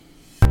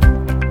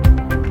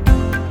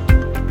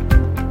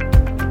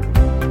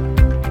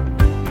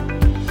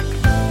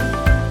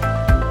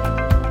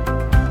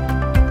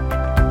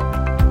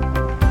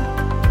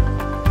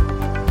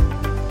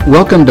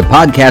Welcome to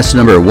podcast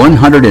number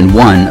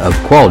 101 of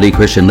Quality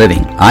Christian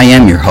Living. I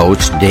am your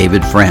host,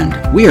 David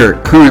Friend. We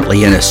are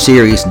currently in a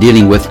series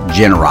dealing with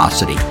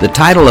generosity. The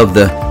title of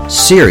the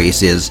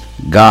series is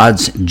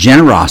God's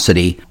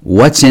Generosity,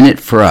 What's in It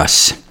for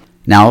Us?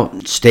 Now,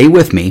 stay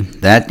with me.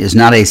 That is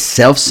not a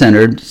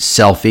self-centered,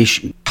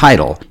 selfish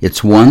title.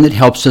 It's one that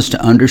helps us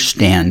to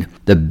understand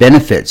the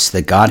benefits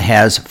that God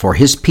has for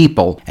His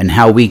people and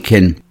how we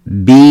can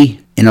be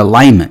in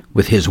alignment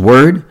with His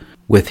Word,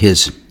 with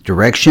His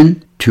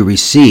direction, to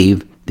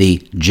receive the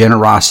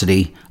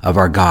generosity of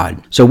our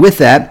God. So with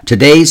that,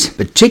 today's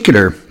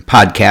particular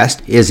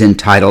podcast is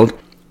entitled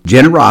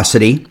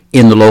Generosity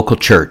in the Local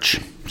Church.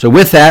 So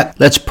with that,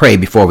 let's pray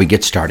before we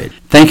get started.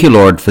 Thank you,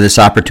 Lord, for this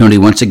opportunity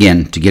once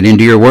again to get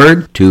into your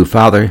word, to,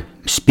 Father,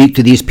 speak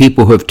to these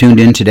people who have tuned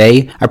in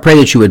today. I pray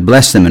that you would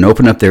bless them and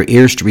open up their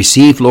ears to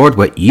receive, Lord,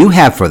 what you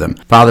have for them.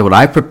 Father, what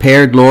I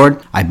prepared,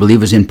 Lord, I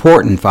believe is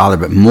important, Father,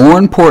 but more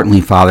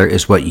importantly, Father,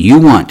 is what you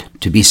want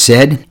to be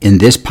said in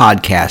this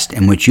podcast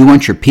and what you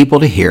want your people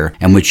to hear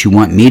and what you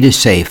want me to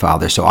say,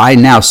 Father. So I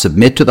now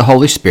submit to the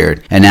Holy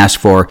Spirit and ask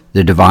for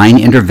the divine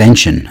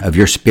intervention of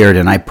your Spirit,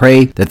 and I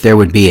pray that there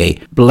would be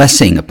a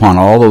blessing upon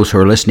all those who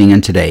are listening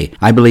in today.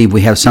 I believe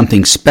we have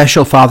something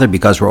special, Father,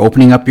 because we're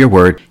opening up your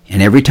word,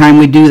 and every time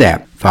we do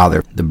that,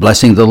 Father, the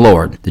blessing of the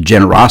Lord, the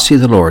generosity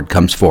of the Lord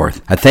comes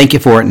forth. I thank you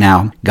for it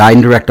now. Guide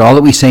and direct all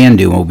that we say and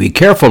do, and we'll be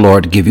careful,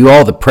 Lord, to give you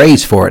all the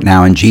praise for it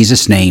now in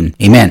Jesus' name.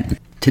 Amen.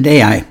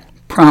 Today I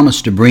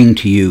promise to bring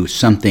to you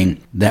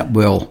something that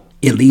will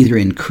either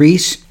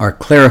increase or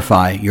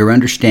clarify your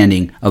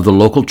understanding of the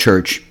local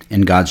church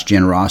and God's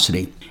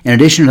generosity. In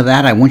addition to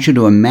that, I want you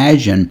to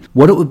imagine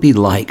what it would be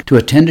like to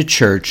attend a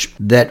church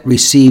that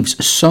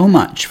receives so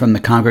much from the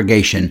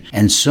congregation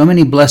and so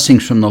many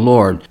blessings from the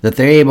Lord that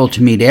they're able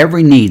to meet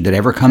every need that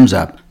ever comes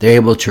up. They're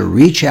able to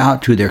reach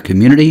out to their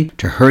community,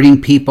 to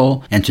hurting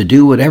people, and to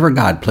do whatever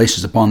God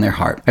places upon their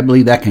heart. I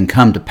believe that can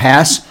come to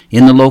pass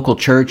in the local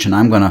church, and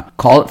I'm going to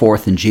call it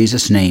forth in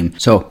Jesus' name.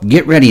 So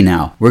get ready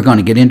now. We're going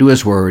to get into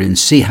His Word and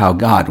see how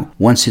God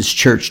wants His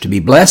church to be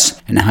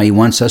blessed and how He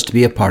wants us to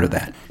be a part of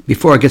that.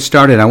 Before I get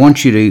started, I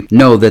want you to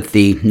know that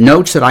the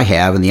notes that I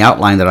have and the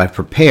outline that I've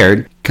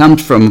prepared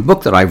comes from a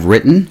book that I've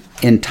written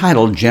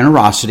entitled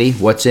Generosity,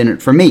 What's in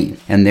It for Me?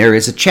 And there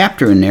is a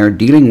chapter in there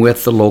dealing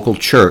with the local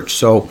church.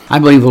 So I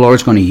believe the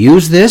Lord's going to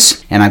use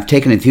this, and I've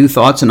taken a few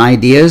thoughts and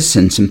ideas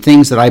and some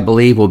things that I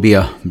believe will be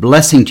a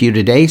blessing to you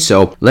today.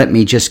 So let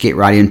me just get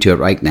right into it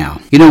right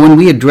now. You know, when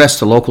we address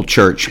the local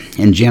church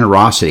and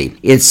generosity,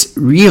 it's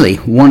really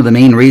one of the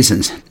main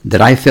reasons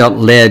that I felt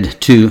led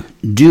to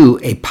do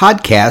a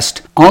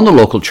podcast on the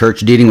local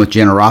church dealing with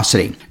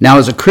generosity. Now,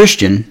 as a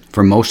Christian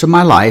for most of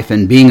my life,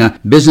 and being a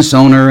business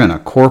owner and a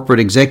corporate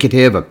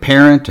executive, a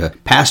parent, a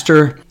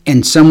pastor,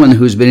 and someone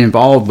who's been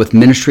involved with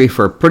ministry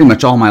for pretty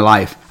much all my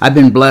life, I've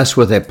been blessed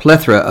with a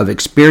plethora of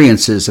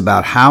experiences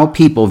about how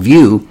people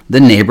view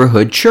the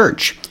neighborhood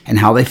church and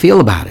how they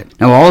feel about it.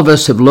 Now, all of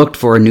us have looked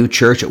for a new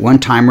church at one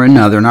time or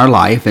another in our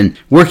life, and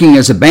working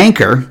as a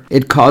banker,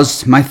 it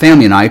caused my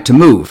family and I to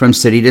move from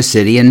city to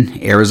city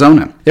in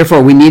Arizona.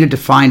 Therefore, we needed to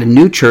find a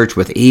new church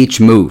with each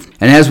move.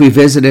 And as we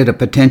visited a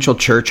potential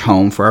church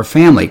home for our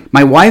family,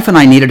 my wife and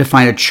I needed to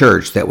find a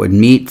church that would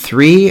meet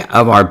three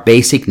of our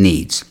basic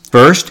needs.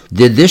 First,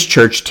 did this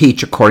church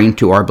teach according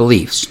to our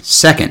beliefs?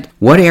 Second,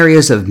 what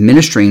areas of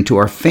ministering to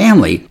our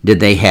family did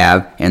they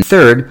have? And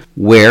third,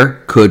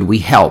 where could we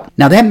help?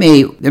 Now, there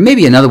may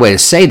be another way to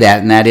say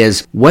that, and that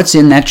is, what's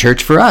in that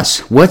church for us?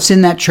 What's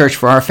in that church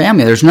for our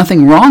family? There's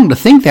nothing wrong to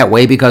think that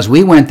way because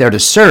we went there to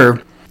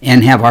serve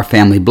and have our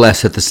family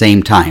blessed at the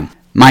same time.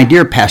 My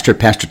dear pastor,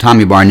 Pastor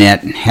Tommy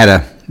Barnett, had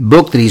a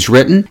book that he's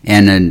written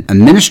and a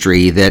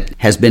ministry that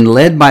has been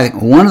led by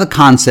one of the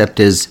concepts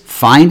is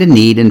find a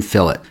need and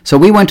fill it. So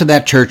we went to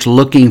that church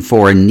looking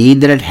for a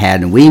need that it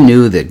had, and we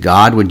knew that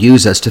God would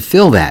use us to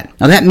fill that.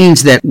 Now that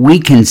means that we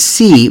can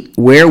see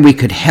where we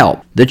could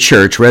help the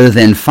church rather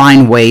than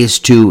find ways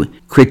to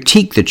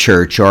critique the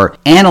church or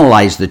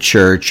analyze the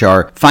church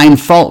or find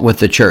fault with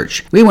the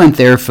church. We went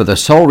there for the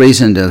sole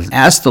reason to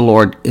ask the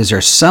Lord, is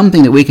there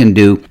something that we can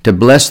do to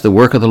bless the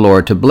work of the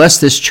Lord, to bless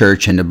this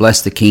church and to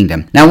bless the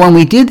kingdom? Now, when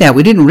we did that,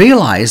 we didn't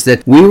realize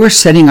that we were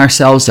setting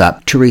ourselves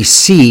up to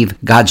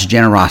receive God's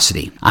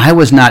generosity. I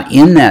was not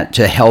in that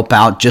to help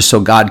out just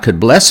so God could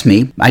bless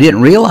me. I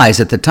didn't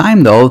realize at the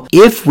time, though,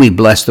 if we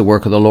bless the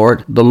work of the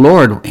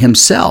Lord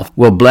Himself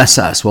will bless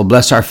us, will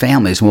bless our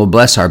families, and will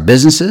bless our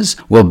businesses,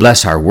 will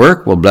bless our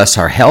work, will bless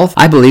our health.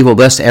 I believe will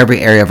bless every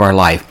area of our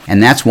life.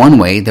 And that's one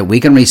way that we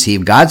can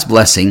receive God's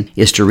blessing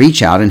is to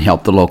reach out and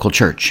help the local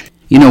church.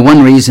 You know,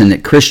 one reason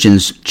that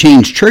Christians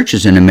change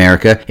churches in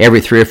America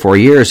every 3 or 4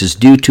 years is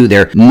due to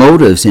their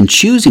motives in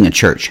choosing a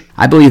church.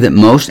 I believe that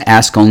most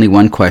ask only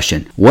one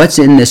question: what's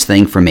in this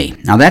thing for me?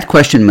 Now, that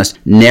question must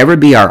never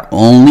be our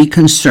only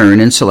concern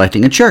in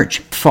selecting a church.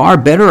 Far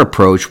better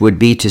approach would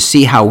be to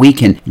see how we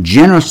can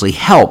generously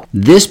help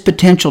this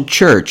potential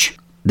church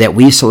that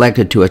we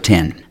selected to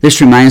attend. This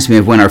reminds me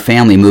of when our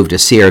family moved to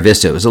Sierra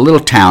Vista. It was a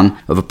little town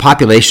of a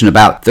population of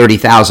about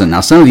 30,000.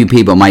 Now, some of you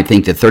people might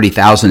think that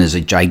 30,000 is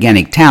a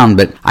gigantic town,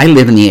 but I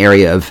live in the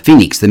area of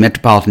Phoenix, the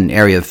metropolitan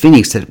area of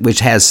Phoenix, which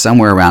has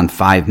somewhere around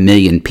 5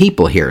 million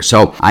people here.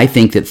 So I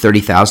think that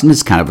 30,000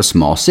 is kind of a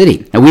small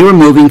city. Now, we were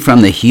moving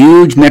from the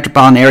huge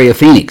metropolitan area of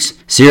Phoenix.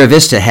 Sierra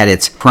Vista had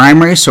its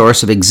primary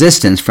source of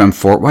existence from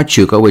Fort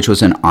Huachuca, which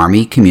was an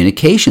Army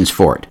communications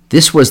fort.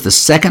 This was the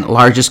second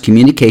largest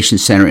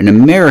communications center in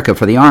America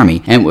for the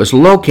Army, and it was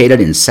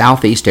located in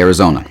southeast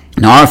Arizona.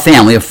 Now, our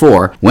family of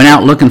 4 went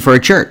out looking for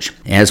a church.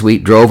 As we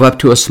drove up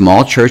to a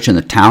small church in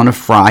the town of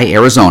Fry,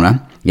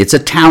 Arizona, it's a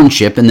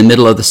township in the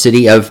middle of the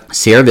city of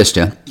Sierra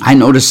Vista, I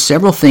noticed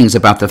several things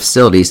about the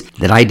facilities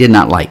that I did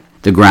not like.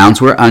 The grounds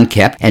were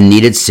unkept and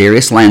needed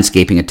serious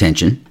landscaping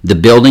attention. The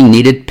building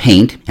needed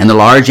paint, and the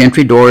large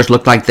entry doors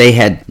looked like they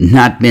had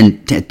not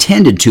been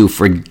attended to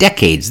for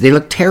decades. They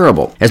looked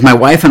terrible. As my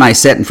wife and I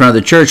sat in front of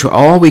the church,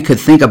 all we could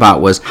think about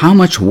was how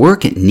much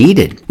work it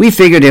needed. We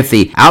figured if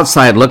the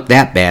outside looked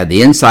that bad,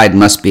 the inside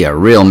must be a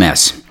real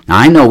mess. Now,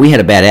 I know we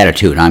had a bad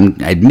attitude. I'm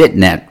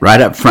admitting that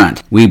right up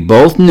front. We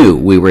both knew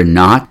we were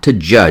not to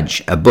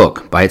judge a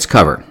book by its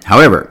cover.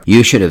 However,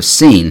 you should have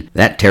seen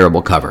that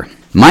terrible cover.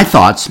 My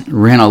thoughts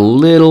ran a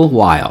little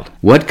wild.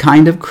 What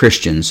kind of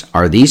Christians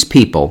are these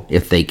people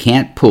if they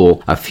can't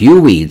pull a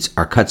few weeds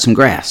or cut some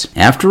grass?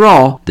 After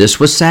all, this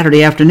was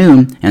Saturday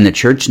afternoon, and the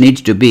church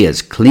needs to be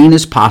as clean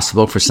as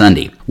possible for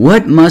Sunday.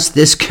 What must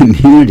this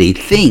community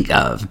think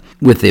of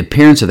with the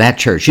appearance of that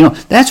church? You know,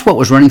 that's what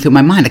was running through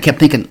my mind. I kept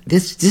thinking,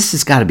 this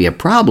has got to be a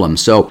problem.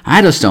 So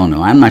I just don't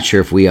know. I'm not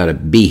sure if we ought to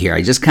be here.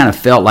 I just kind of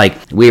felt like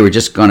we were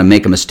just going to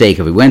make a mistake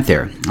if we went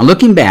there. Now,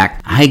 looking back,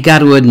 I got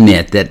to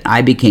admit that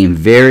I became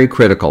very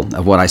critical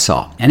of what I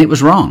saw, and it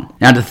was wrong.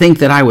 Now, to think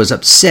that I was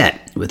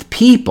upset with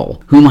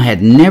people whom I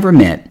had never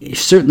met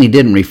certainly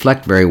didn't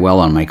reflect very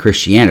well on my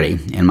Christianity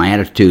and my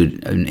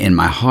attitude in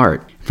my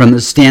heart. From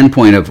the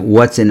standpoint of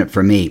what's in it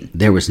for me,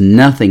 there was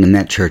nothing in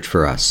that church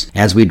for us.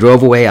 As we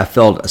drove away, I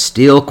felt a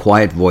still,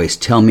 quiet voice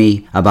tell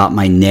me about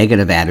my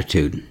negative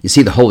attitude. You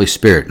see, the Holy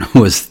Spirit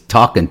was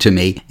talking to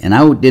me, and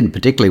I didn't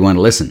particularly want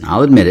to listen.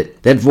 I'll admit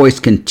it. That voice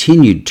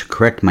continued to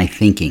correct my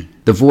thinking.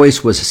 The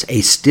voice was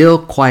a still,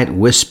 quiet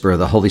whisper of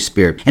the Holy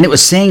Spirit, and it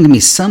was saying to me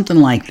something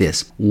like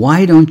this: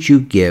 why don't you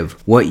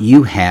give what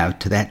you have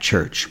to that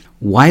church?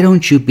 Why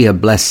don't you be a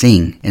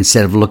blessing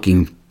instead of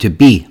looking to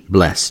be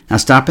blessed? Now,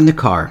 stop in the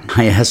car.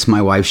 I asked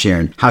my wife,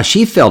 Sharon, how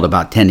she felt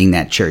about tending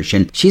that church,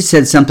 and she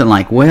said something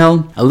like,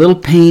 well, a little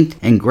paint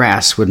and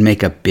grass would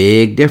make a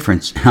big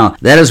difference. Now,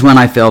 that is when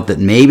I felt that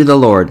maybe the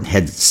Lord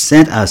had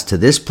sent us to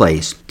this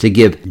place to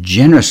give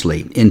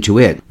generously into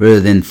it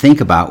rather than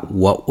think about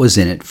what was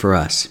in it for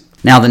us.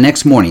 Now, the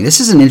next morning, this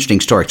is an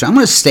interesting story, so I'm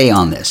going to stay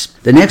on this.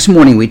 The next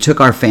morning, we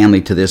took our family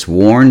to this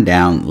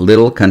worn-down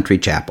little country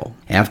chapel.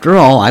 After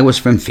all, I was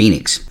from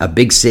Phoenix, a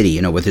big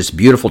city, with its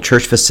beautiful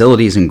church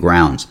facilities and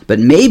grounds. But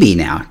maybe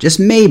now, just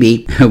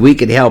maybe, we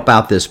could help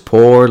out this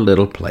poor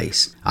little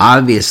place.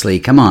 Obviously,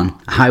 come on,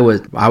 I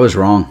was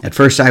wrong. At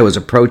first, I was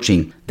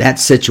approaching that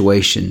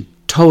situation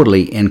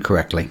totally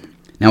incorrectly.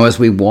 Now, as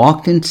we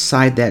walked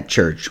inside that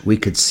church, we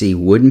could see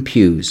wooden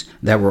pews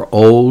that were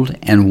old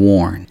and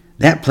worn.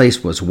 That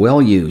place was well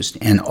used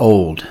and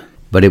old,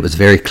 but it was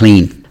very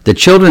clean. The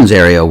children's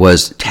area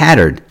was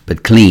tattered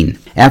but clean.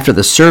 After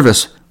the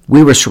service,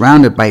 we were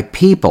surrounded by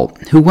people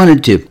who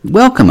wanted to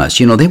welcome us.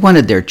 They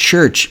wanted their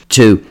church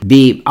to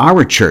be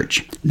our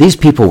church. These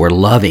people were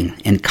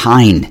loving and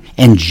kind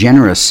and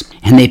generous,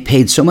 and they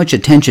paid so much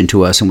attention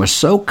to us and were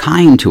so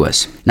kind to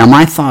us. Now,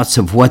 my thoughts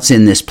of what's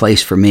in this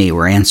place for me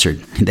were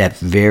answered that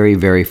very,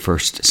 very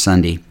first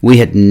Sunday. We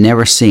had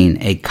never seen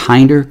a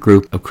kinder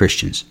group of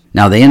Christians.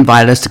 Now, they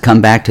invited us to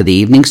come back to the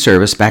evening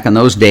service. Back in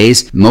those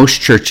days,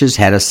 most churches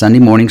had a Sunday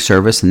morning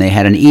service, and they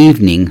had an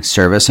evening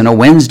service and a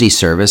Wednesday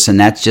service, and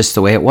that's just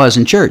the way it was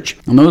in church.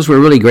 And those were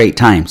really great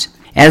times.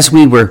 As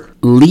we were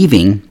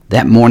leaving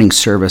that morning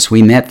service,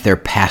 we met their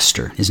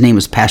pastor. His name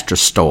was Pastor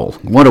Stoll.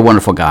 What a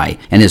wonderful guy,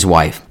 and his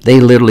wife. They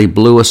literally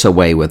blew us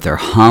away with their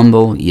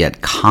humble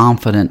yet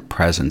confident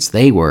presence.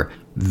 They were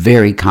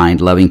very kind,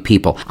 loving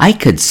people. I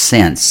could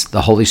sense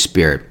the Holy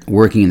Spirit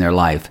working in their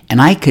life,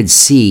 and I could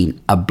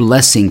see a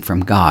blessing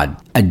from God,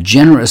 a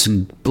generous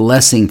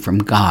blessing from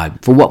God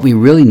for what we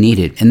really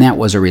needed, and that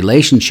was a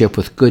relationship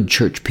with good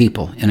church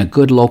people in a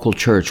good local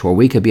church where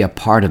we could be a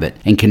part of it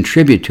and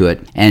contribute to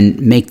it and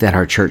make that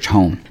our church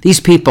home.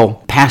 These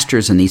people,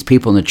 pastors and these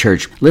people in the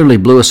church, literally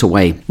blew us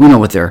away.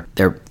 With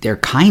their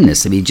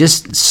kindness.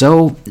 Just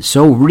so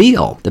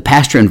real. The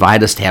pastor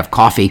invited us to have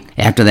coffee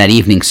after that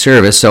evening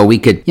service so we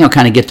could,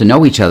 kind of get to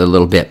know each other a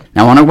little bit.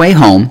 Now, on our way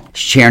home,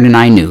 Sharon and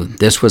I knew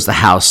this was the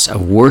house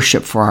of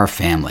worship for our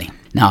family.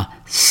 Now,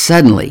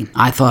 suddenly,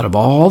 I thought of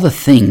all the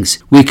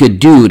things we could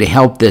do to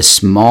help this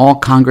small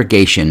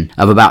congregation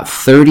of about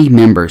 30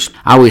 members.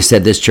 I always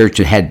said this church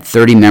had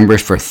 30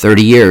 members for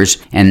 30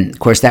 years, and of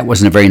course that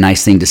wasn't a very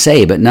nice thing to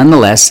say, but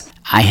nonetheless,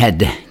 I had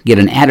to get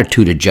an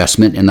attitude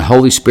adjustment, and the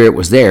Holy Spirit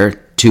was there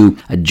to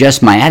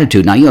adjust my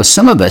attitude. Now,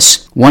 some of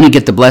us want to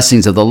get the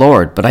blessings of the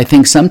Lord, but I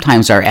think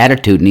sometimes our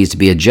attitude needs to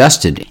be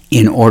adjusted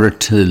in order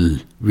to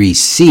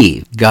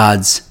receive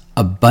God's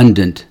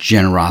abundant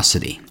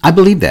generosity. I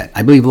believe that.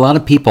 I believe a lot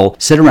of people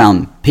sit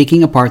around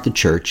picking apart the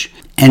church,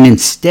 and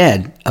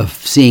instead of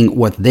seeing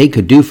what they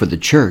could do for the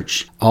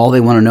church, all they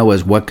want to know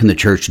is, what can the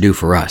church do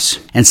for us?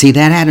 And see,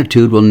 that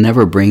attitude will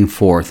never bring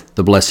forth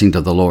the blessings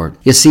of the Lord.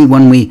 You see,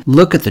 when we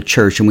look at the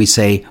church and we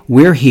say,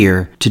 we're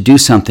here to do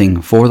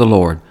something for the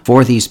Lord,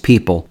 for these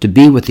people, to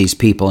be with these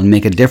people and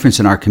make a difference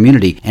in our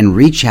community and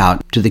reach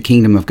out to the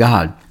kingdom of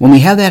God, when we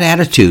have that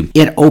attitude,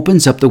 it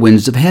opens up the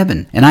windows of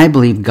heaven. And I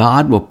believe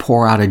God will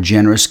pour out a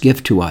generous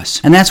gift to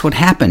us. And that's what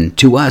happened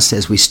to us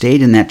as we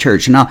stayed in that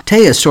church. And I'll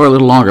tell you a story a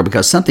little longer,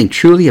 because something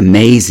truly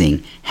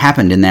amazing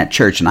happened in that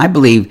church, and I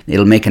believe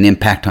it'll make an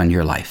impact on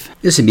your life.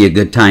 This would be a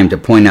good time to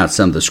point out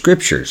some of the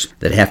scriptures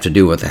that have to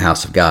do with the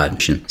house of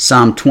God.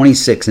 Psalm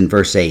 26 and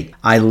verse 8,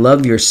 I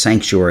love your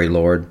sanctuary,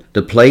 Lord,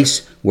 the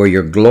place where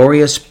your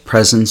glorious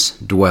presence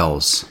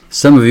dwells.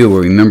 Some of you will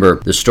remember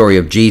the story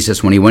of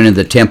Jesus when he went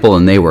into the temple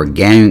and they were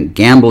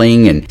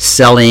gambling and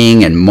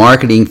selling and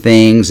marketing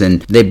things,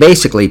 and they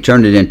basically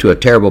turned it into a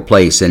terrible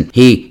place. And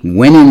he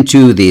went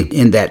into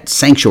that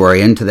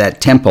sanctuary, into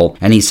that temple,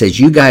 and he says,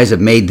 you guys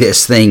have made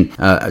this thing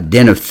a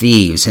den of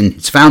thieves. And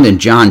it's found in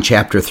John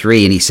chapter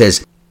 3, and he says,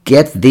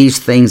 get these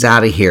things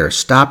out of here.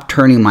 Stop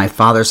turning my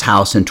Father's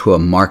house into a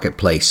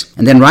marketplace.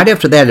 And then right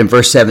after that, in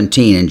verse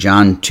 17, in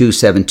John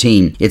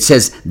 2:17, it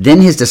says,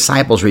 then his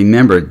disciples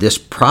remembered this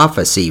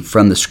prophecy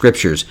from the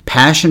scriptures.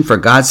 Passion for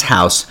God's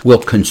house will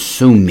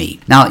consume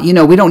me. Now,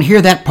 we don't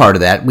hear that part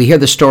of that. We hear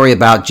the story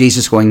about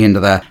Jesus going into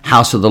the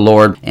house of the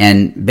Lord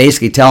and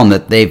basically telling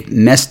them that they've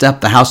messed up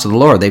the house of the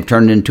Lord. They've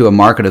turned it into a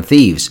market of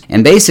thieves.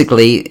 And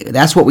basically,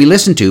 that's what we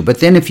listen to. But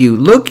then if you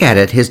look at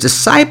it, his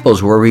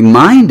disciples were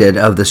reminded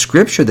of the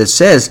scripture that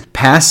says,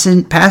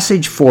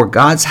 passage for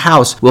God's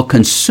house will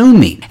consume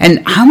me.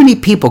 And how many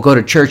people go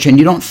to church and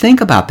you don't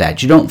think about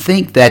that? You don't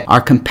think that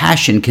our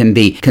compassion can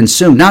be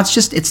consumed. Now,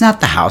 it's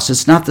not the house,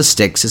 it's not the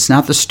sticks, it's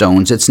not the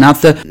stones, it's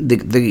not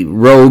the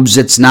robes,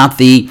 it's not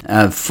the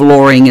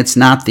flooring, it's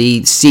not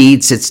the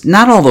seats, it's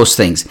not all those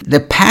things. The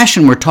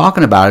passion we're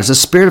talking about is the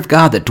Spirit of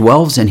God that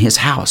dwells in his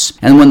house.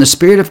 And when the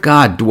Spirit of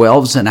God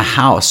dwells in a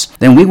house,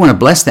 then we want to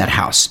bless that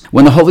house.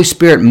 When the Holy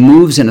Spirit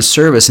moves in a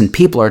service and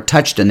people are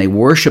touched and they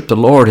worship the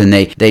Lord and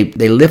they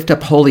lift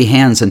up holy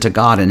hands unto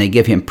God and they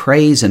give him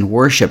praise and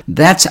worship,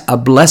 that's a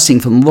blessing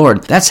from the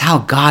Lord. That's how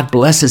God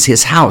blesses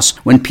his house.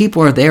 When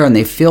people are there and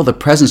they feel the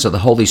presence of the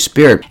Holy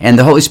Spirit and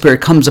the Holy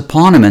Spirit comes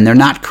upon them and they're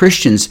not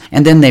Christians,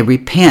 and then they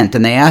repent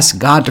and they ask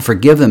God to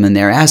forgive them and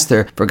they're asked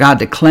for God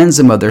to cleanse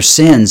them of their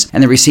sins,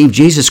 and they receive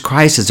Jesus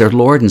Christ as their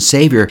Lord and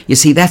Savior. You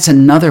see, that's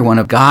another one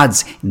of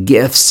God's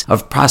gifts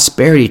of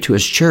prosperity to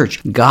his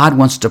church. God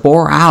wants to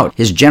pour out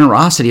his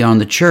generosity on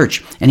the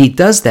church, and he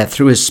does that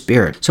through his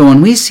Spirit. So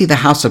when we see the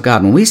house of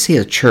God, when we see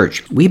a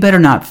church, we better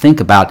not think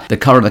about the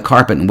color of the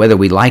carpet and whether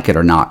we like it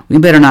or not. We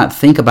better not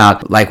think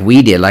about, like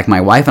we did, like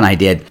my wife and I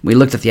did. We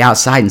looked at the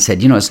outside and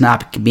said, it's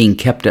not being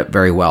kept up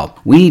very well.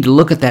 We need to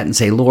look at that and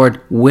say,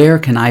 Lord, where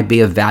can I be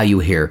of value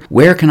here?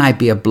 Where can I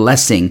be a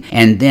blessing?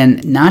 And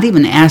then not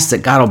even ask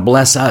that God will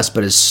bless us,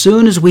 but as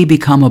soon as we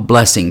become a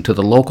blessing to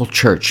the local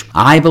church,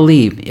 I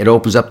believe it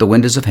opens up the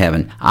windows of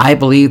heaven. I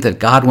believe that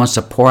God wants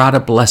to pour out a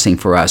blessing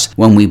for us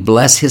when we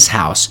bless his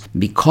house,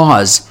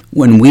 because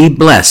when we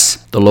bless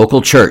the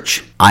local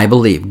church, I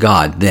believe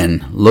God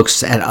then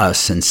looks at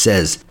us and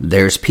says,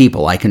 there's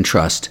people I can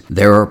trust.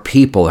 There are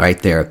people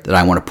right there that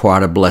I want to pour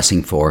out a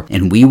blessing for,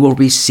 and we will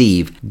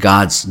receive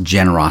God's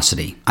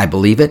generosity. I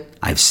believe it.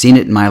 I've seen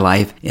it in my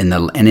life and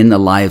in the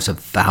lives of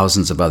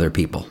thousands of other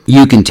people.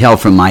 You can tell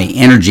from my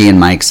energy and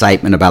my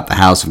excitement about the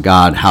house of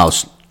God how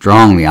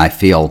strongly I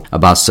feel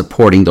about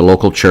supporting the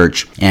local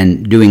church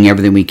and doing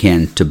everything we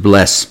can to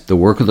bless the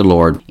work of the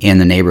Lord in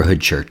the neighborhood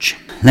church.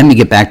 Let me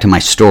get back to my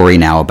story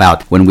now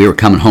about when we were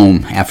coming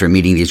home after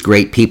meeting these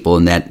great people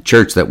in that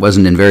church that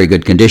wasn't in very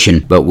good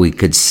condition, but we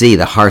could see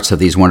the hearts of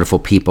these wonderful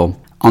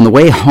people. On the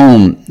way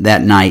home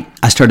that night,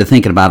 I started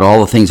thinking about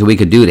all the things that we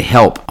could do to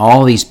help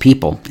all these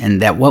people,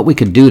 and that what we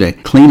could do to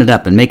clean it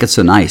up and make it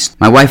so nice.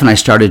 My wife and I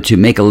started to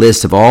make a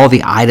list of all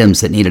the items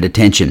that needed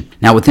attention.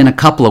 Now, within a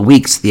couple of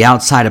weeks, the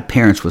outside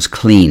appearance was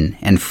clean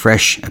and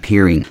fresh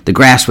appearing. The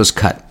grass was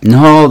cut, and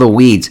all the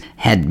weeds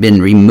had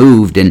been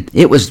removed, and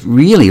it was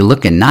really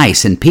looking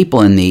nice. And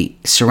people in the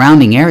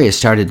surrounding area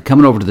started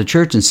coming over to the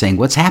church and saying,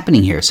 what's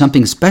happening here?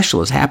 Something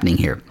special is happening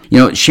here.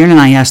 Sharon and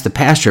I asked the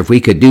pastor if we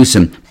could do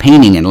some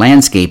painting and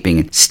landscaping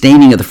and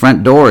staining of the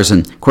front doors.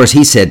 And of course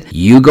he said,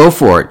 you go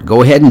for it.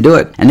 Go ahead and do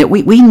it. And that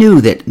we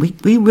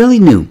really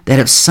knew that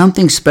if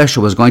something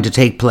special was going to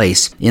take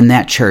place in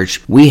that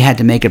church, we had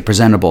to make it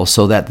presentable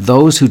so that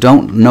those who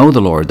don't know the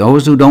Lord,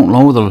 those who don't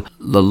know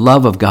the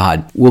love of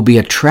God will be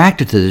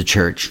attracted to the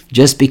church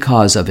just because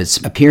because of its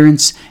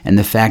appearance and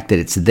the fact that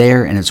it's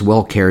there and it's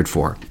well cared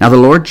for. Now, the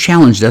Lord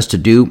challenged us to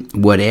do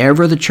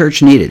whatever the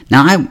church needed.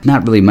 Now, I'm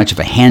not really much of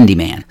a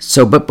handyman,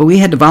 but we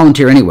had to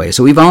volunteer anyway.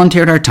 So we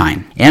volunteered our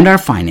time and our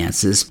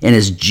finances in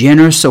as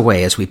generous a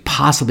way as we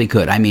possibly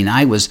could. I mean,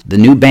 I was the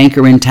new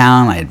banker in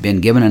town. I had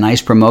been given a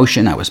nice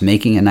promotion. I was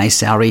making a nice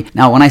salary.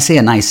 Now, when I say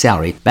a nice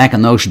salary, back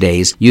in those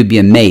days, you'd be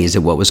amazed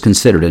at what was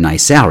considered a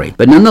nice salary.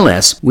 But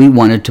nonetheless, we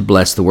wanted to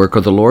bless the work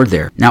of the Lord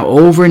there. Now,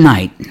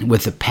 overnight,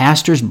 with the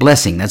pastor's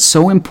blessing, that's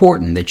so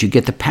important that you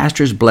get the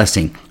pastor's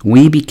blessing,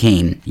 we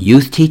became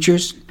youth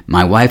teachers.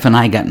 My wife and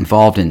I got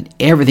involved in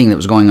everything that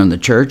was going on in the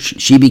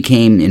church. She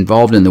became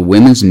involved in the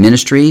women's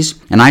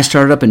ministries, and I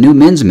started up a new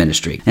men's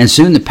ministry. And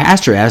soon the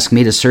pastor asked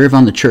me to serve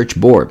on the church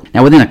board.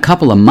 Now, within a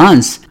couple of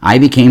months, I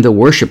became the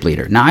worship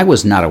leader. Now, I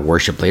was not a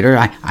worship leader.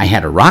 I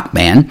had a rock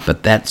band,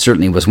 but that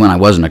certainly was when I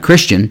wasn't a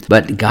Christian.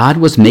 But God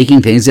was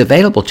making things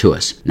available to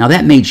us. Now,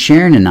 that made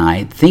Sharon and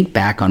I think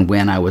back on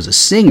when I was a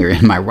singer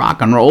in my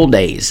rock and roll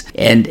days.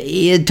 And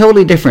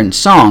totally different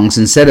songs.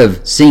 Instead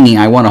of singing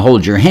I Want to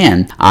Hold Your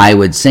Hand, I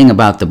would sing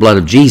about the blood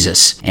of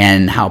Jesus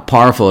and how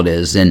powerful it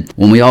is. And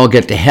when we all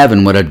get to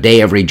heaven, what a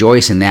day of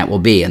rejoicing that will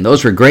be. And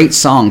those were great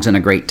songs and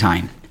a great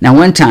time. Now,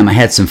 one time I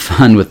had some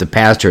fun with the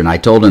pastor, and I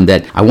told him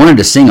that I wanted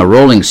to sing a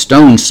Rolling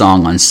Stones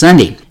song on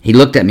Sunday. He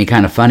looked at me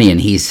kind of funny, and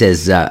he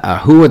says,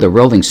 who are the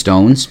Rolling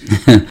Stones?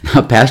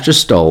 Pastor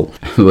Stoll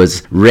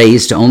was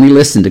raised to only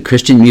listen to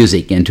Christian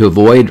music and to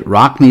avoid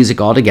rock music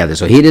altogether,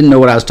 so he didn't know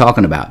what I was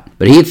talking about.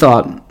 But he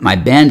thought my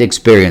band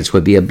experience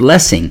would be a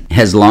blessing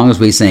as long as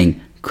we sang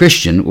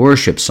Christian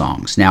worship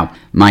songs. Now,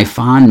 my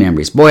fond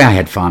memories, boy, I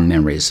had fond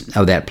memories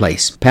of that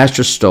place.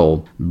 Pastor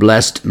Stoll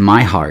blessed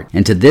my heart,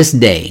 and to this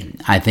day,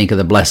 I think of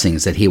the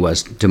blessings that he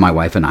was to my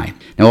wife and I.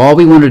 Now, all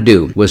we wanted to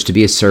do was to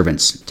be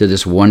servants to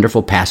this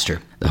wonderful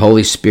pastor. The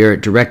Holy Spirit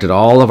directed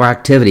all of our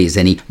activities,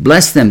 and he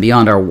blessed them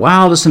beyond our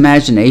wildest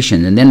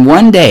imagination. And then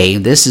one day,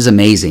 this is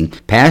amazing,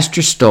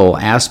 Pastor Stoll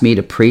asked me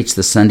to preach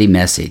the Sunday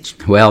message.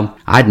 Well,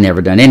 I'd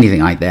never done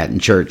anything like that in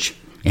church.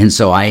 And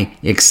so I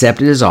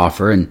accepted his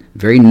offer and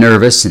very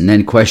nervous, and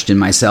then questioned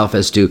myself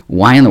as to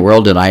why in the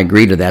world did I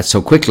agree to that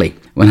so quickly.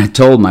 When I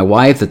told my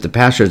wife that the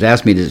pastor had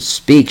asked me to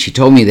speak, she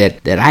told me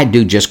that I'd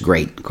do just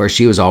great. Of course,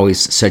 she was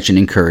always such an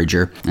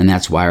encourager, and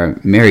that's why our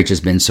marriage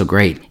has been so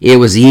great. It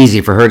was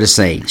easy for her to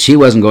say. She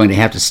wasn't going to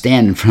have to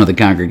stand in front of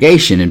the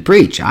congregation and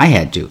preach. I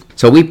had to.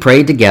 So we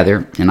prayed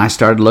together, and I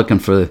started looking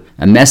for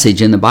a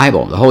message in the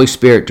Bible. The Holy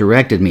Spirit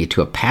directed me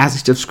to a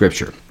passage of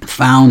Scripture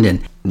found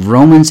in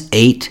Romans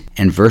 8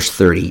 and verse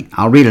 30.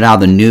 I'll read it out of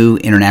the New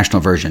International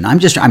Version. I'm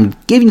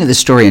giving you this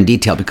story in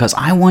detail because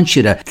I want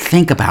you to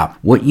think about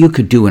what you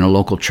could do in a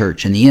local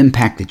church and the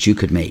impact that you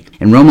could make.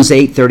 In Romans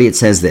 8:30 it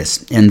says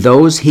this, "And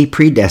those he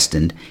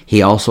predestined,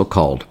 he also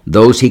called.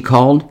 Those he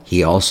called,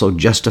 he also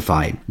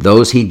justified.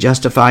 Those he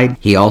justified,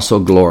 he also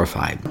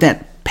glorified."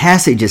 That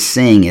passage is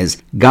saying is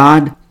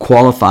God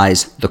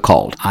qualifies the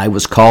called. I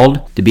was called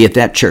to be at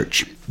that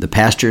church. The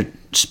pastor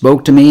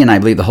spoke to me, and I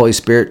believe the Holy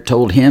Spirit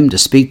told him to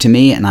speak to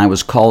me, and I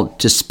was called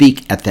to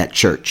speak at that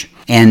church.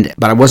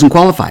 But I wasn't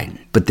qualified.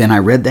 But then I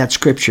read that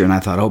scripture and I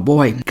thought, oh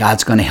boy,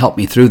 God's going to help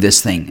me through this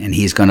thing, and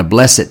he's going to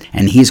bless it,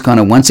 and he's going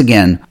to once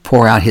again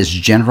pour out his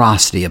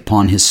generosity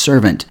upon his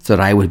servant so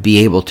that I would be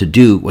able to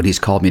do what he's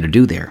called me to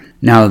do there.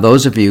 Now,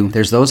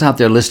 there's those out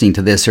there listening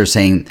to this who are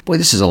saying, boy,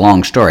 this is a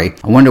long story.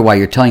 I wonder why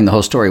you're telling the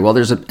whole story. Well,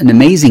 there's an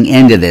amazing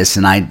end to this,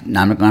 and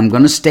I'm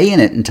going to stay in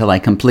it until I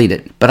complete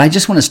it. But I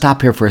just want to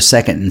stop here for a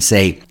second and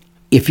say,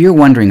 if you're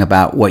wondering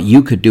about what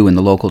you could do in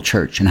the local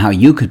church and how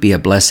you could be a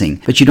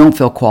blessing, but you don't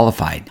feel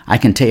qualified, I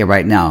can tell you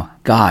right now,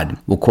 God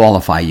will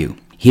qualify you.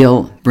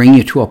 He'll bring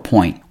you to a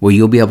point where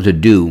you'll be able to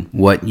do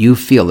what you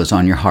feel is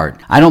on your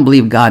heart. I don't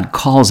believe God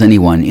calls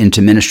anyone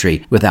into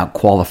ministry without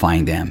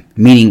qualifying them,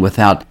 meaning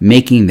without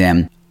making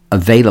them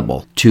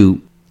available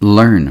to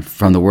learn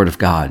from the Word of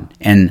God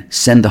and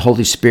send the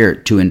Holy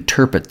Spirit to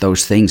interpret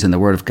those things in the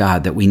Word of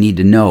God that we need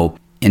to know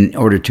in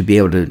order to be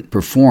able to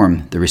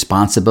perform the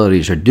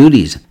responsibilities or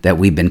duties that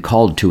we've been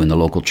called to in the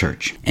local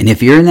church. And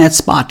if you're in that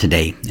spot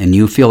today and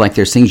you feel like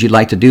there's things you'd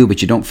like to do,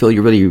 but you don't feel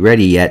you're really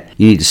ready yet,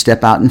 you need to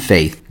step out in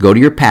faith. Go to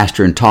your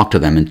pastor and talk to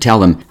them and tell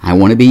them, I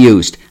want to be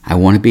used. I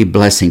want to be a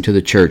blessing to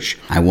the church.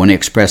 I want to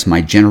express my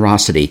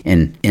generosity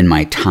in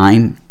my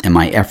time and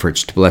my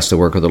efforts to bless the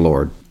work of the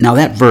Lord. Now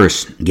that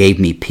verse gave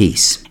me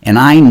peace. And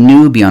I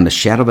knew beyond a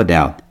shadow of a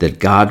doubt that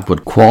God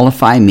would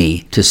qualify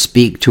me to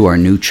speak to our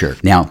new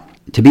church. Now,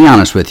 to be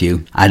honest with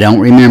you, I don't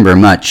remember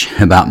much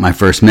about my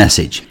first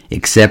message,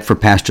 except for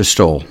Pastor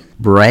Stoll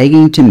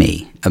bragging to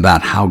me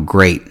about how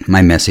great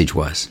my message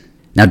was.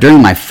 Now,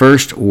 during my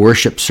first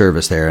worship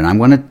service there,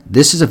 and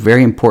this is a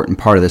very important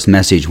part of this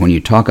message when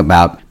you talk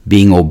about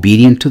being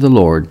obedient to the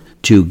Lord,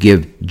 to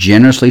give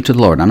generously to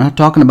the Lord. I'm not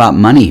talking about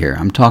money here.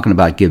 I'm talking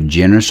about give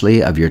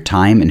generously of your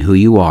time and who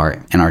you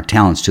are and our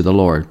talents to the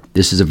Lord.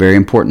 This is a very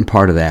important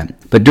part of that.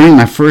 But during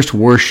my first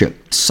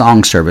worship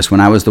song service,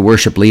 when I was the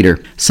worship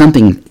leader,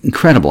 something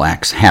incredible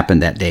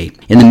happened that day.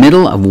 In the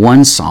middle of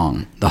one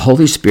song, the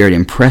Holy Spirit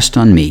impressed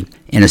on me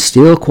in a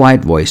still,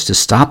 quiet voice to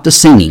stop the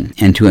singing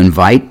and to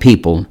invite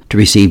people to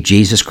receive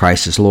Jesus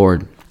Christ as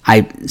Lord.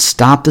 I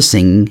stopped the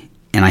singing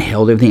and I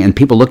held everything, and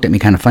people looked at me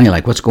kind of funny,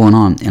 like, what's going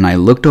on? And I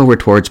looked over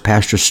towards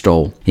Pastor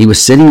Stoll. He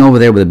was sitting over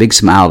there with a big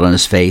smile on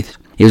his face.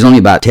 He was only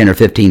about 10 or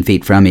 15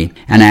 feet from me,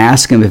 and I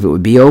asked him if it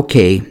would be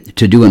okay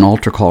to do an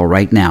altar call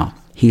right now.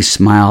 He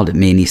smiled at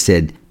me and he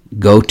said,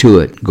 go to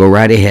it. Go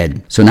right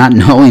ahead. So not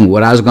knowing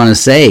what I was going to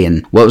say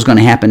and what was going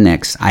to happen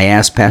next, I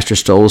asked Pastor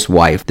Stoll's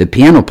wife, the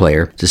piano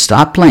player, to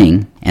stop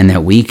playing and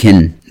that we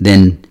can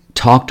then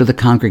talk to the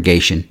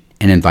congregation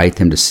and invite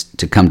them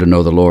to come to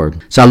know the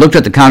Lord. So I looked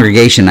at the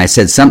congregation and I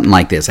said something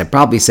like this. I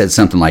probably said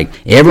something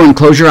like, everyone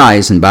close your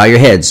eyes and bow your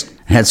heads.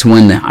 That's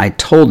when I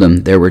told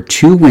them there were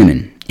 2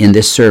 women in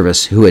this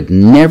service who had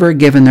never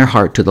given their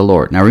heart to the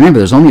Lord. Now remember,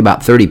 there's only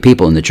about 30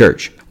 people in the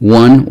church.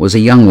 One was a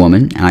young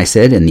woman, and I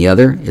said, and the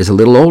other is a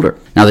little older.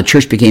 Now the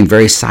church became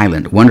very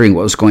silent, wondering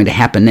what was going to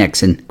happen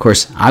next. And of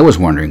course, I was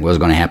wondering what was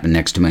going to happen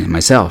next to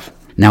myself.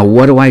 Now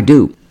what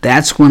do?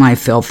 That's when I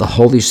felt the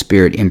Holy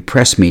Spirit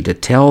impress me to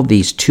tell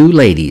these 2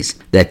 ladies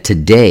that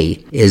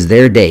today is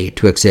their day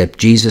to accept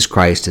Jesus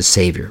Christ as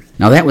Savior.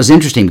 Now that was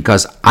interesting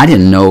because I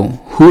didn't know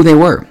who they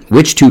were,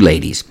 which 2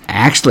 ladies.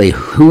 Actually,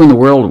 who in the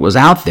world was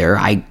out there,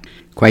 I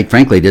quite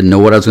frankly didn't know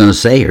what I was going to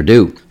say or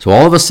do. So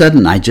all of a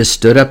sudden, I just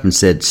stood up and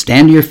said,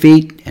 stand to your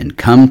feet and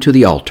come to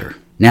the altar.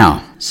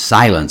 Now,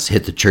 silence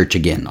hit the church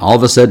again. All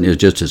of a sudden, it was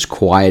just as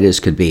quiet as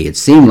could be. It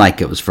seemed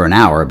like it was for an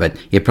hour, but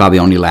it probably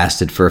only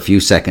lasted for a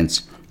few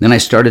seconds. Then I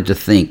started to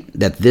think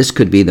that this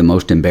could be the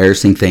most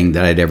embarrassing thing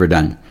that I'd ever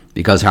done,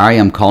 because here I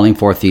am calling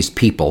forth these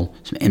people,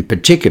 in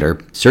particular,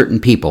 certain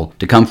people,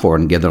 to come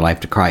forward and give their life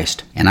to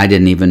Christ. And I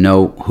didn't even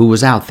know who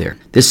was out there.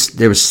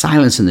 There was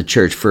silence in the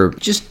church for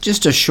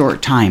just a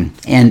short time.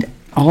 And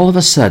all of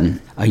a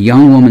sudden, a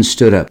young woman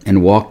stood up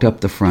and walked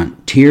up the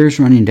front, tears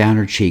running down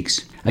her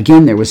cheeks.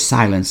 Again, there was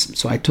silence,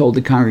 so I told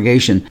the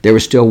congregation there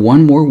was still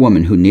one more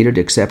woman who needed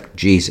to accept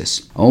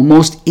Jesus.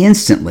 Almost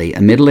instantly,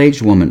 a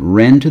middle-aged woman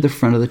ran to the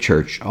front of the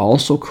church,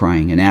 also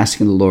crying and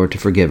asking the Lord to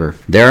forgive her.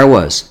 There I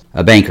was,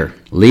 a banker,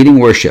 leading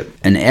worship,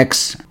 an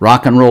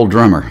ex-rock and roll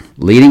drummer,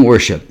 leading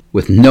worship,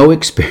 with no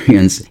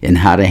experience in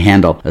how to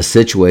handle a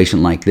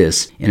situation like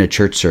this in a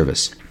church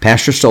service.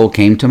 Pastor Stoll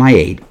came to my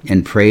aid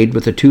and prayed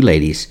with the 2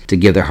 ladies to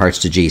give their hearts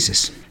to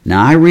Jesus.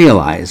 Now I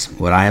realize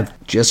what I have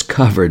just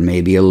covered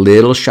may be a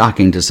little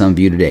shocking to some of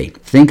you today.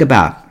 Think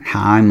about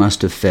how I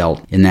must have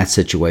felt in that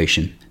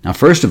situation. Now,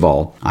 first of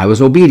all, I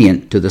was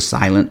obedient to the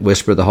silent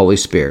whisper of the Holy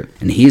Spirit,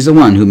 and He's the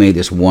one who made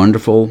this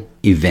wonderful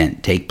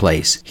event take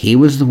place. He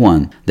was the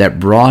one that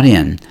brought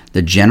in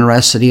the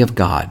generosity of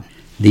God.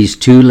 These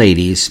 2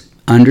 ladies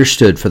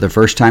understood for the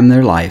first time in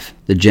their life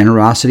the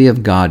generosity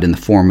of God in the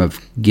form of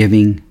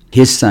giving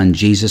His Son,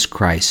 Jesus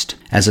Christ,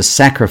 as a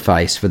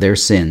sacrifice for their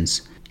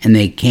sins. And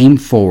they came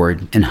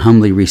forward and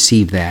humbly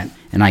received that.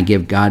 And I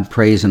give God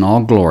praise and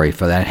all glory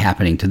for that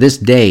happening. To this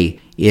day,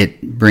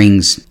 it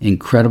brings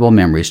incredible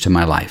memories to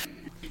my life.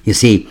 You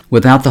see,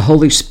 without the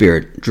Holy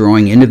Spirit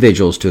drawing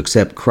individuals to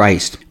accept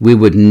Christ, we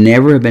would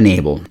never have been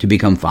able to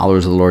become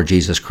followers of the Lord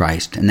Jesus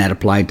Christ, and that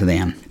applied to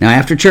them. Now,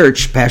 after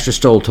church, Pastor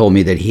Stoll told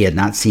me that he had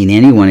not seen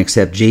anyone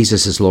accept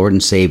Jesus as Lord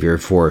and Savior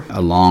for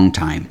a long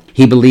time.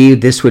 He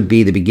believed this would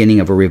be the beginning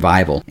of a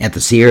revival at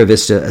the Sierra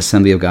Vista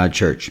Assembly of God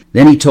Church.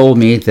 Then he told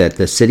me that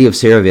the city of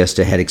Sierra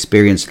Vista had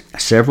experienced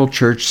several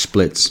church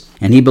splits,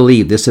 and he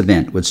believed this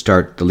event would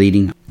start the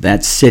leading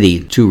that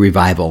city to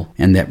revival,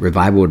 and that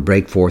revival would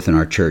break forth in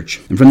our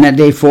church. And from that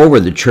day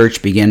forward, the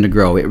church began to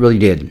grow. It really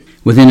did.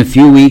 Within a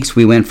few weeks,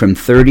 we went from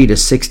 30 to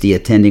 60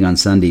 attending on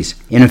Sundays.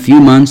 In a few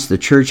months, the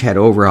church had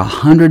over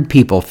 100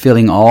 people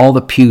filling all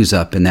the pews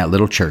up in that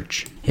little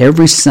church.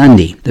 Every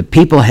Sunday, the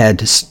people had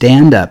to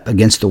stand up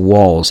against the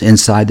walls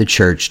inside the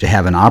church to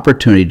have an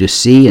opportunity to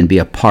see and be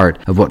a part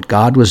of what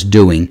God was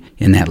doing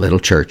in that little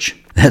church.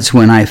 That's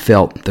when I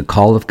felt the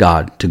call of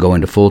God to go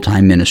into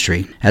full-time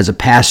ministry as a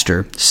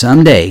pastor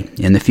someday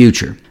in the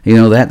future. You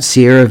know, that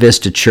Sierra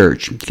Vista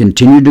Church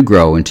continued to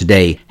grow and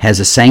today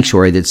has a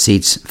sanctuary that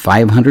seats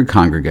 500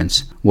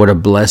 congregants. What a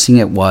blessing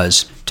it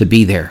was to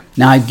be there.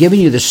 Now, I've given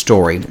you this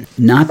story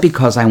not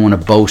because I want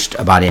to boast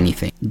about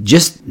anything.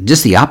 Just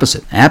the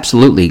opposite.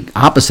 Absolutely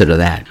opposite of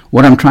that.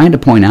 What I'm trying to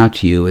point out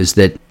to you is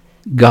that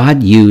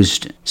God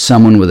used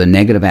someone with a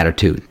negative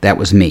attitude. That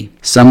was me.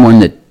 Someone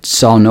that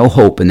saw no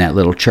hope in that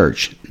little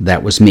church.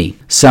 That was me.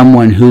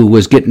 Someone who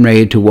was getting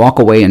ready to walk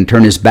away and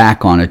turn his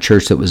back on a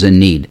church that was in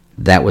need.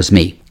 That was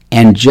me.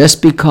 And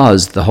just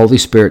because the Holy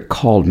Spirit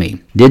called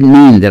me didn't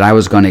mean that I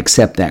was going to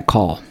accept that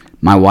call.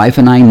 My wife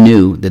and I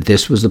knew that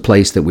this was the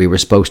place that we were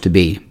supposed to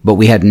be, but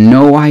we had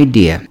no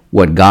idea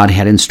what God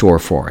had in store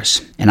for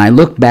us. And I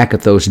look back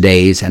at those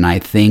days and I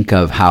think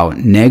of how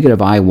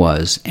negative I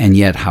was, and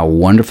yet how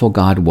wonderful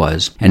God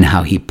was, and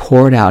how He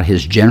poured out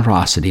His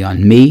generosity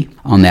on me,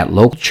 on that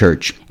local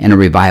church, and a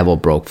revival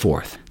broke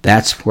forth.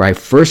 That's where I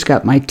first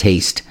got my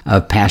taste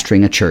of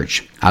pastoring a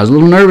church. I was a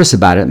little nervous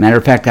about it. Matter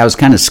of fact, I was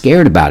kind of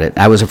scared about it.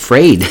 I was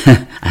afraid.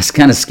 I was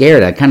kind of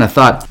scared. I kind of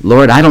thought,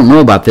 Lord, I don't know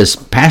about this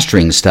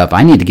pastoring stuff.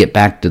 I need to get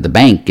back to the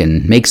bank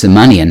and make some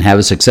money and have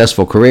a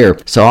successful career.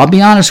 So I'll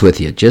be honest with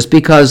you. Just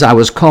because I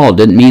was called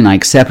didn't mean I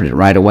accepted it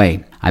right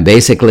away. I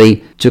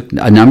basically took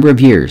a number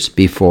of years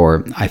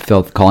before I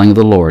felt the calling of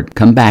the Lord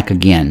come back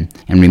again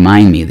and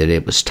remind me that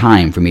it was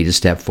time for me to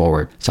step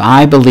forward. So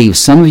I believe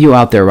some of you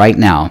out there right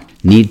now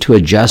need to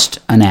adjust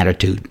an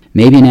attitude.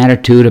 Maybe an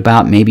attitude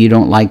about maybe you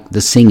don't like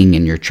the singing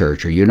in your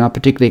church, or you're not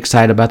particularly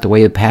excited about the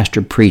way the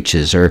pastor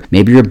preaches, or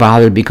maybe you're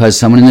bothered because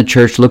someone in the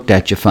church looked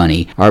at you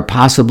funny, or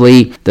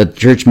possibly the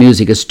church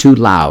music is too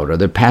loud, or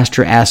the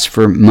pastor asks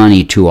for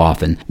money too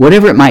often.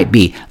 Whatever it might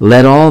be,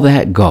 let all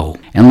that go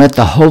and let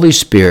the Holy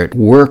Spirit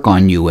work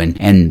on you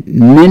and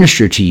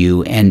minister to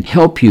you and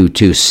help you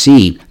to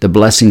see the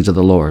blessings of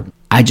the Lord.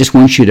 I just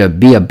want you to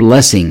be a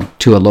blessing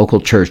to a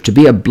local church, to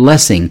be a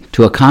blessing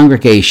to a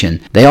congregation.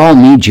 They all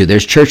need you.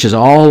 There's churches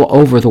all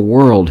over the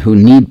world who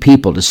need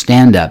people to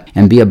stand up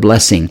and be a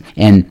blessing.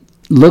 And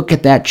look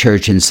at that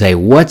church and say,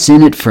 what's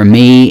in it for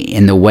me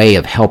in the way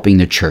of helping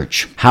the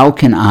church? How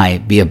can I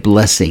be a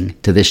blessing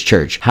to this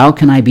church? How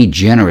can I be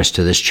generous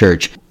to this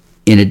church?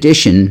 In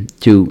addition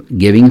to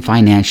giving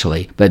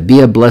financially, but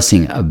be a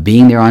blessing of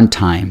being there on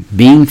time,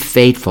 being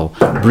faithful,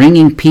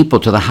 bringing people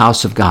to the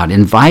house of God,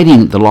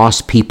 inviting the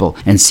lost people,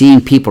 and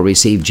seeing people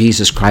receive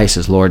Jesus Christ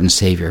as Lord and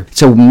Savior.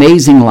 It's an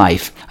amazing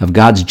life of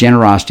God's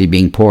generosity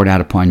being poured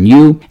out upon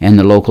you and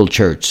the local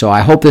church. So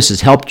I hope this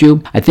has helped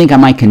you. I think I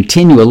might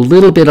continue a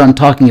little bit on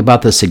talking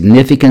about the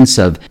significance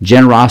of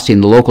generosity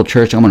in the local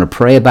church. I'm going to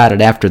pray about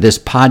it after this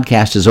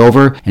podcast is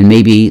over, and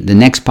maybe the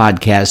next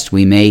podcast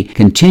we may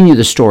continue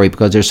the story,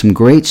 because there's some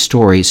great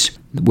stories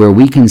where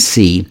we can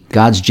see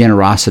God's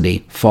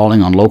generosity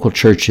falling on local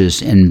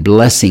churches and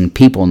blessing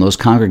people in those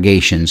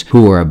congregations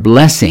who are a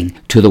blessing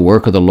to the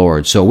work of the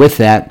Lord. So with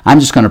that, I'm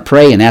just going to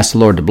pray and ask the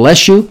Lord to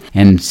bless you,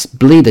 and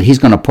believe that He's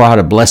going to pour out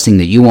a blessing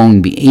that you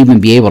won't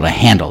even be able to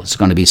handle. It's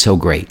going to be so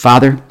great.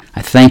 Father,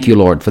 I thank you,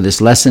 Lord, for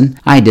this lesson.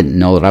 I didn't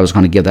know that I was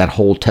going to give that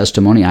whole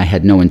testimony. I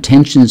had no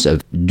intentions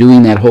of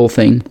doing that whole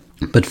thing.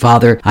 But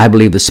Father, I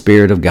believe the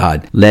Spirit of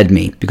God led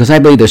me, because I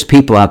believe there's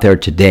people out there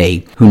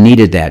today who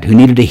needed that, who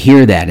needed to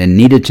hear that, and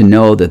needed to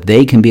know that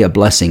they can be a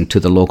blessing to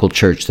the local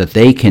church, that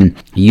they can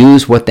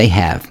use what they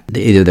have,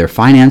 either their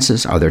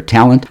finances or their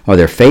talent or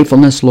their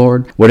faithfulness,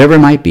 Lord, whatever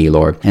it might be,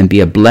 Lord, and be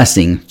a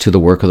blessing to the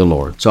work of the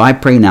Lord. So I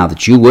pray now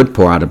that you would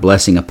pour out a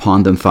blessing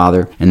upon them,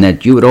 Father, and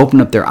that you would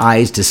open up their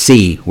eyes to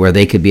see where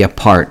they could be a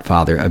part,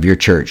 Father, of your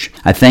church.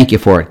 I thank you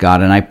for it,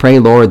 God, and I pray,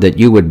 Lord, that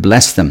you would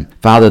bless them,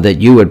 Father, that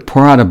you would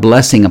pour out a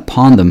blessing upon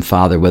them,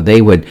 Father, where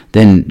they would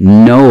then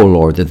know,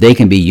 Lord, that they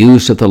can be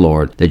used of the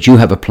Lord, that you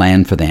have a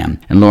plan for them.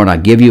 And Lord, I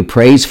give you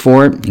praise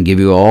for it and give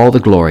you all the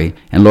glory.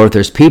 And Lord, if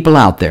there's people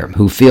out there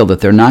who feel that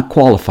they're not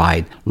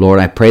qualified, Lord,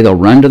 I pray they'll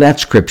run to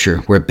that scripture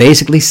where it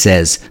basically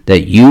says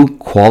that you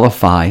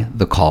qualify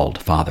the called,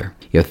 Father.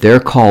 If they're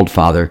called,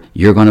 Father,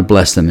 you're going to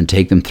bless them and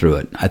take them through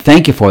it. I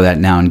thank you for that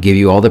now and give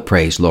you all the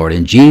praise, Lord.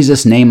 In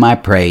Jesus' name I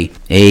pray,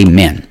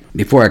 amen.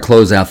 Before I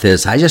close out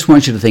this, I just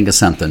want you to think of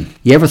something.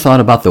 You ever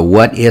thought about the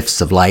what-ifs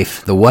of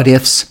life? The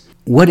what-ifs?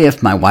 What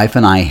if my wife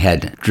and I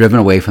had driven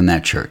away from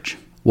that church?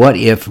 What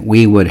if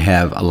we would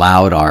have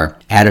allowed our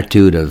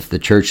attitude of the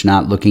church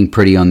not looking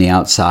pretty on the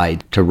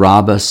outside to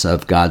rob us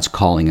of God's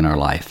calling in our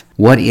life?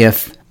 What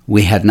if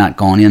we had not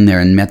gone in there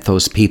and met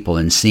those people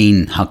and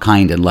seen how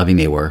kind and loving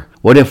they were?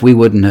 What if we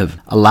wouldn't have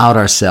allowed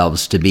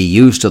ourselves to be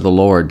used of the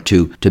Lord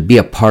to be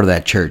a part of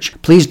that church?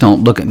 Please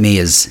don't look at me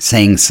as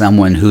saying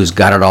someone who's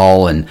got it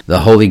all and the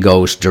Holy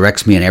Ghost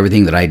directs me in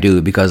everything that I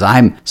do, because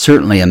I'm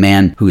certainly a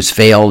man who's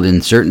failed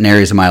in certain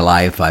areas of my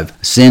life. I've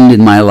sinned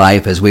in my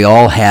life, as we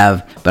all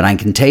have. But I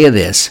can tell you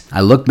this, I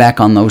look back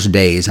on those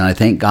days and I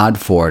thank God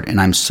for it, and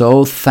I'm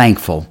so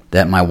thankful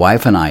that my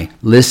wife and I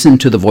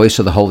listened to the voice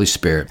of the Holy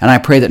Spirit. And I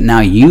pray that now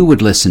you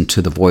would listen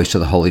to the voice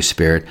of the Holy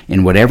Spirit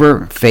in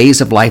whatever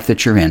phase of life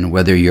that you're in,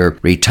 whether you're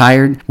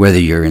retired, whether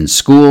you're in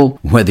school,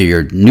 whether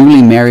you're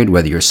newly married,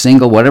 whether you're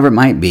single, whatever it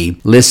might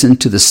be. Listen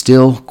to the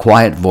still,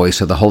 quiet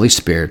voice of the Holy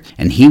Spirit,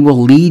 and He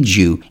will lead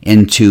you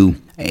into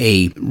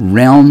a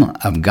realm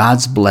of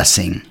God's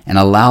blessing, and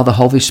allow the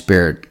Holy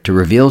Spirit to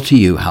reveal to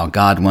you how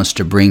God wants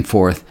to bring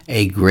forth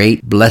a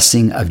great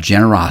blessing of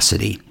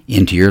generosity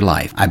into your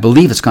life. I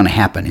believe it's going to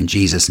happen in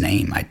Jesus'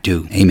 name. I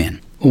do.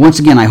 Amen. Once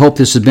again, I hope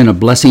this has been a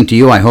blessing to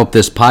you. I hope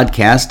this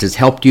podcast has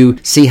helped you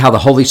see how the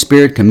Holy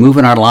Spirit can move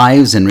in our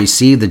lives and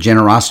receive the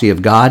generosity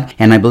of God.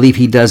 And I believe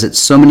He does it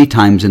so many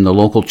times in the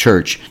local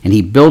church. And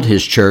He built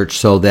His church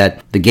so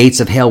that the gates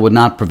of hell would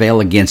not prevail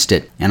against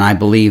it. And I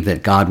believe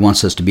that God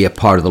wants us to be a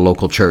part of the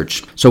local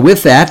church. So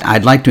with that,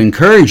 I'd like to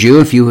encourage you,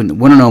 if you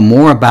want to know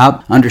more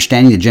about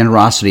understanding the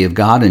generosity of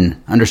God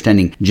and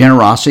understanding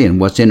generosity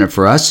and what's in it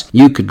for us,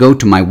 you could go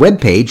to my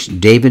webpage,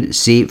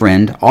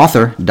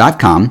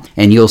 davidcfriendauthor.com,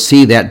 and you'll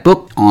see that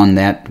book on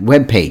that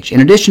webpage.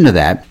 In addition to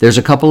that, there's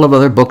a couple of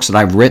other books that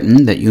I've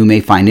written that you may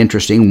find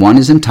interesting. One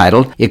is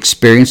entitled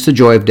Experience the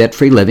Joy of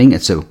Debt-Free Living.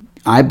 It's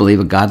I believe,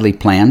 a godly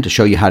plan to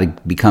show you how to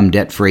become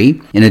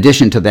debt-free. In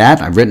addition to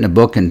that, I've written a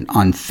book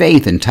on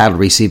faith entitled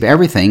Receive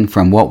Everything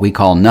from What We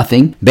Call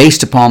Nothing,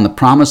 based upon the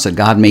promise that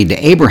God made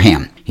to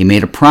Abraham. He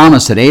made a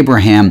promise that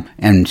Abraham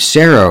and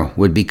Sarah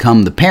would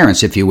become the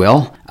parents, if you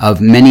will,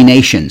 of many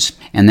nations.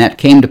 And that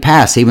came to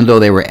pass, even though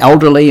they were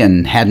elderly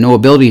and had no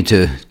ability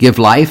to give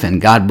life,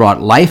 and God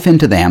brought life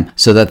into them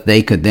so that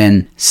they could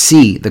then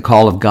see the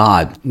call of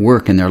God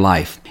work in their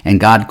life. And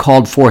God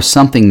called forth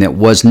something that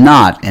was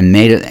not and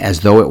made it as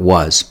though it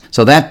was.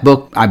 So that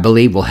book, I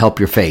believe, will help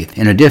your faith.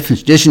 In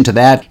addition to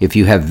that, if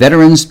you have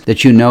veterans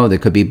that you know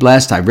that could be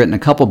blessed, I've written a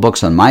couple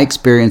books on my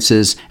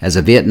experiences as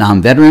a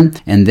Vietnam veteran,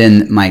 and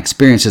then my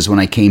experiences when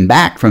I came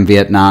back from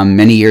Vietnam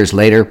many years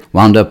later,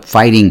 wound up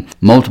fighting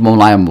multiple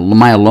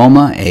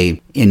myeloma, a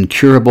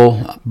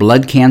incurable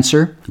blood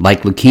cancer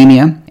like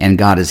leukemia, and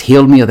God has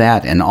healed me of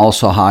that, and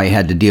also how I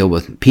had to deal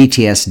with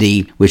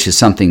PTSD, which is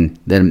something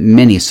that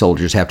many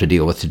soldiers have to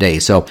deal with today.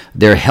 So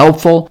they're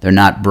helpful. They're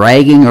not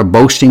bragging or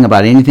boasting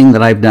about anything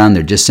that I've done.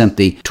 They're just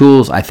simply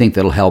tools I think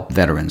that'll help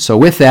veterans. So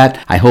with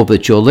that, I hope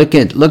that you'll look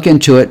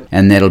into it,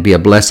 and that'll be a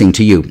blessing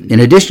to you. In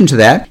addition to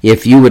that,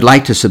 if you would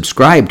like to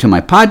subscribe to my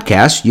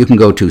podcast, you can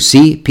go to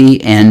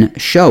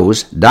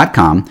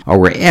cpnshows.com or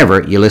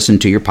wherever you listen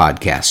to your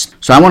podcasts.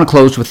 So I want to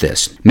close with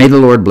this. May the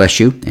Lord bless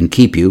you and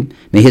keep you.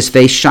 May His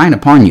face shine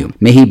upon you.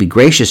 May He be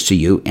gracious to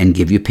you and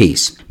give you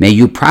peace. May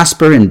you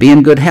prosper and be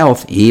in good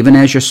health, even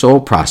as your soul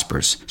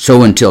prospers.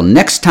 So until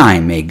next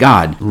time, may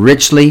God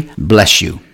richly bless you.